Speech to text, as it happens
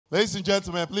Ladies and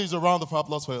gentlemen, please a round of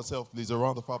applause for yourself. Please a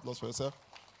round of applause for yourself.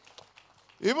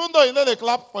 Even though you know they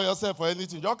clap for yourself for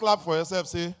anything, just clap for yourself.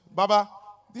 Say, Baba,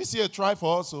 this year try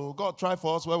for us. Oh, God try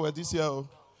for us where we're this year. Oh.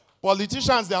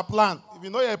 Politicians, their plan. If you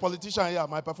know you're a politician here,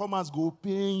 my performance go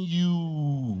pain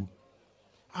you.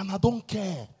 And I don't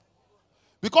care.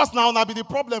 Because now be the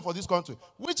problem for this country.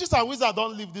 Witches and wizards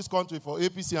don't leave this country for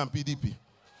APC and PDP.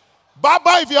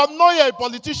 Baba, if you know you're a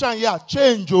politician here,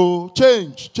 change, oh,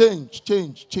 change.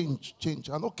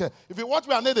 I don't care. If you watch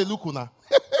me, I need a look now.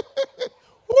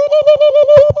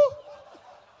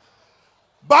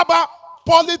 Baba,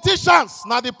 politicians,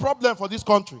 now the problem for this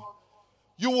country.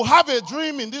 You will have a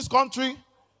dream in this country.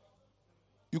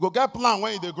 You go get plan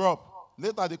when you grow up.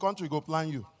 Later, the country go plan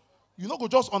you. You know, go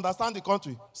just understand the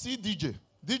country. See DJ.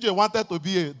 DJ wanted to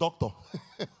be a doctor.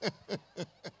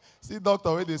 See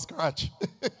doctor where they scratch.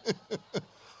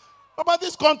 About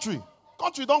this country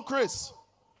don't craze.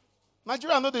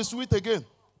 Nigeria know they sweet again.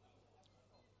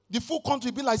 The full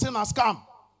country be like saying a scam.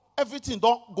 Everything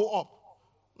don't go up.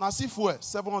 Now see fuel,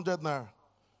 700 naira.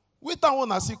 We time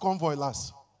when I see convoy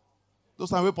last.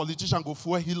 Those time where politicians go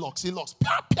fuel, he locks. Pia.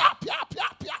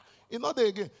 You know they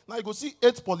again. Now you go see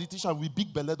 8 politicians with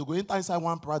big belly. They go enter inside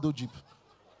one Prado Jeep.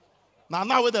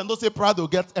 Now when they don't say Prado,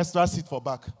 get extra seat for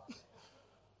back.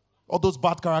 All those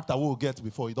bad character we will get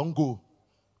before you don't go.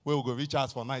 We will go reach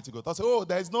out for night to go. Say, oh,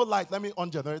 there is no light. Let me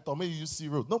on generator. Maybe you use C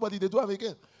road. Nobody they do have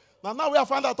again. Now we have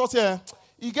found out here.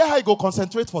 You get how you go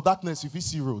concentrate for darkness if you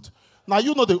see road. Now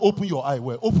you know they open your eye.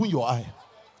 Where open your eye.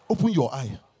 Open your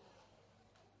eye.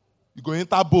 You go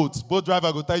enter boat. Boat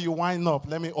driver go tell you wind up.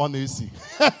 Let me on AC.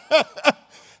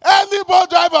 Any boat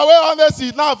driver will on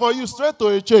AC now for you straight to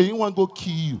a chain. You want to go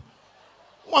kill you.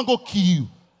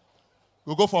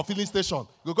 You go for a filling station.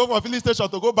 You go for a filling station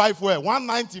to go buy fuel.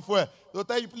 190 fuel. They'll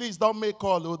tell you, please don't make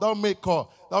call. Oh, don't make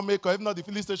call. If not, the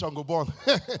filling station go burn.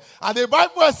 And they buy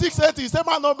fuel 680. Say,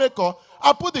 man, don't make call.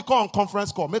 I'll put the call on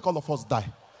conference call. Make all of us die.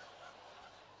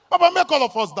 Papa, make all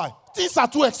of us die. Things are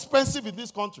too expensive in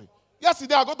this country.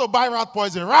 Yesterday, I got to buy rat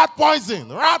poison.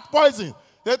 The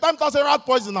time I say rat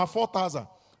poison are 4,000.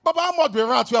 Papa, how much be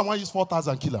rat? I want to use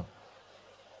 4,000 kilo.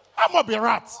 How much be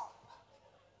rat?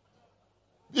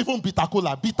 Even bitter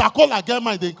cola get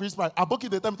mine, they increase price. I book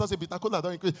it the time to say bitter cola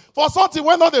don't increase. For something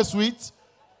when not the sweet,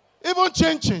 even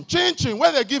chin,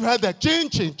 when they give headache,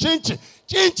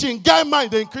 chin, get mine,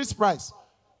 they increase price.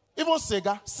 Even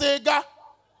Sega,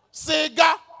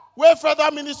 where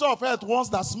Federal Minister of Health wants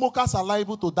that smokers are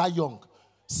liable to die young.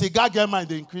 Sega get mine,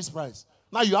 they increase price.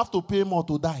 Now you have to pay more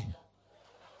to die.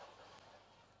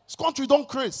 This country don't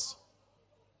craze.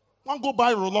 One go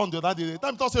buy Roland the other day. The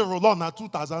time to say Roland na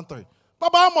 2003.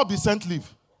 Baba, how much decent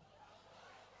live?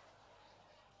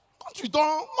 Country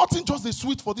don't, nothing just a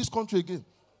sweet for this country again.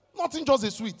 Nothing just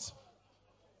a sweet.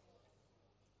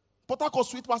 Port Harcourt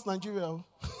sweet past Nigeria.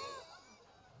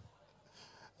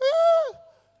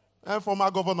 And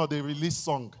former governor, they release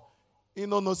song. You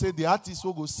know, no say the artist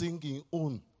will go sing in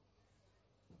own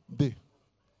day.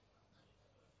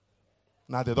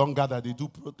 Now they don't gather, they do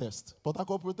protest. Port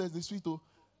Harcourt protest, they sweet too.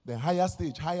 The higher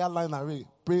stage, higher line array,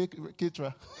 pray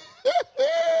caterer.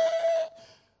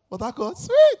 But that got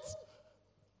sweet.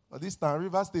 But this time,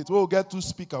 River State, we'll get 2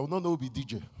 speakers. We don't know who be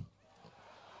DJ.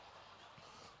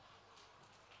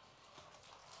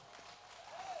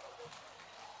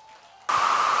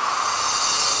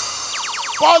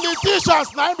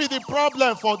 Politicians now be the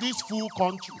problem for this full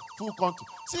country.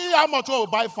 See how much we will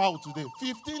buy fowl today.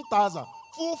 15,000.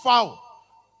 Full fowl.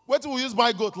 What did we use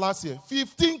buy goat last year?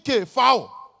 15K fowl.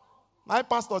 9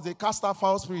 pastors, they cast out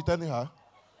foul spirit anyhow.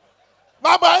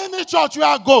 Baba, any church you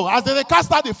go, as they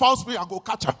cast out the foul spirit, I go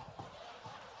catch them.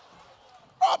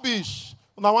 Rubbish.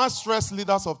 Now, I want stress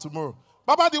leaders of tomorrow.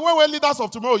 Baba, the way leaders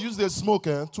of tomorrow use their smoke,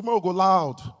 tomorrow go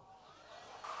loud.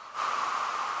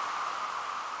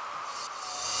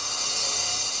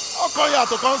 I'm not coming here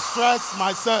to come stress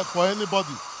myself for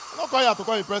anybody. I'm not coming here to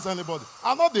come impress anybody.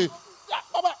 I'm not the...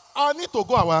 Baba, I need to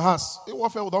go our house. If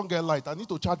warfare don't get light, I need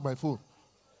to charge my phone.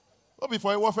 Not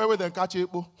before a warfare with them catch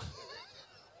Epo.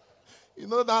 You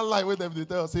know that lie where them they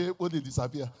tell us, say Epo they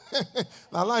disappear.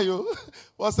 Now lie you.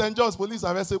 Was St. John's police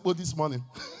arrest Epo this morning.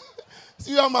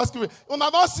 See you masquerade. When I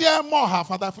don't see more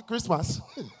for that Christmas.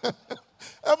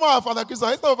 More for that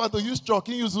Christmas. Instead of to use chalk,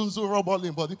 he use Zunzu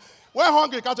rubber body. When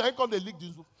hungry catch, I come they lick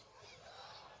this.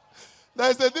 There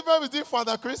is a difference between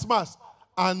Father Christmas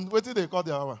and what do they call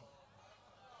the hour?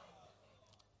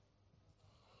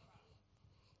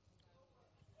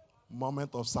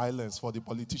 Moment of silence for the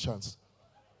politicians.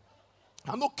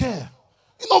 I don't care.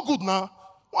 It's not good now.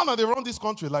 Why not they run this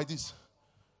country like this?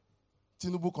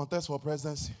 Tinubu contest for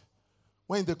presidency.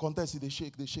 When they contest, they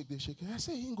shake. I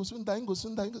say, he go soon die.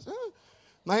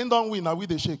 Now he don't win, now we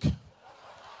they shake.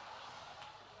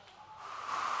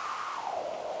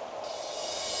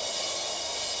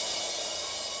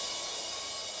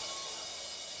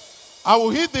 I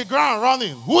will hit the ground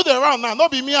running. Who they run now? Not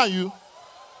be me and you.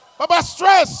 But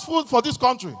stressful for this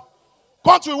country.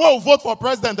 Country will vote for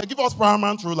president. They give us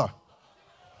paramount ruler.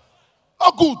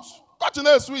 Not good. Country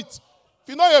is sweet. If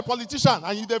you're not a politician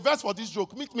and you're vex for this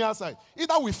joke, meet me outside.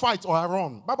 Either we fight or I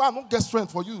run. Baba, I don't get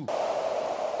strength for you.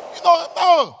 You know,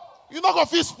 no. You're not going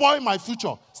to spoil my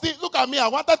future. See, look at me. I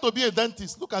wanted to be a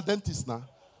dentist. Look at dentist now.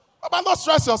 Baba, don't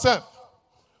stress yourself.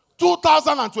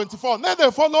 2024. Now they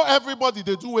follow everybody.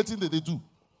 They do waiting they do.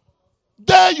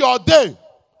 Day your day.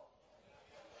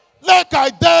 Like I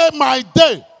day my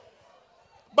day.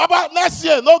 Baba, next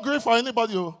year, no grief for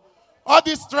anybody. All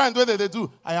this trend where they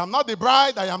do. I am not the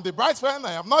bride. I am the bride's friend.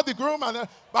 I am not the groom. And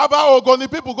Baba,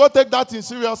 Ogoni people go take that thing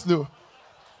seriously.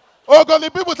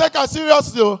 Ogoni people take it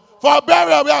seriously. For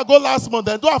burial where I go last month,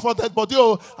 then do it for dead body.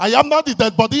 I am not the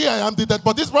dead body. I am the dead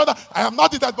body's brother. I am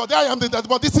not the dead body. I am the dead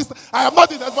body's sister. I am not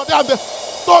the dead body.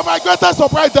 So my greatest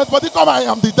surprise, dead body come. I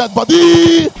am the dead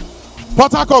body.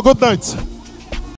 Port Harcourt, good night.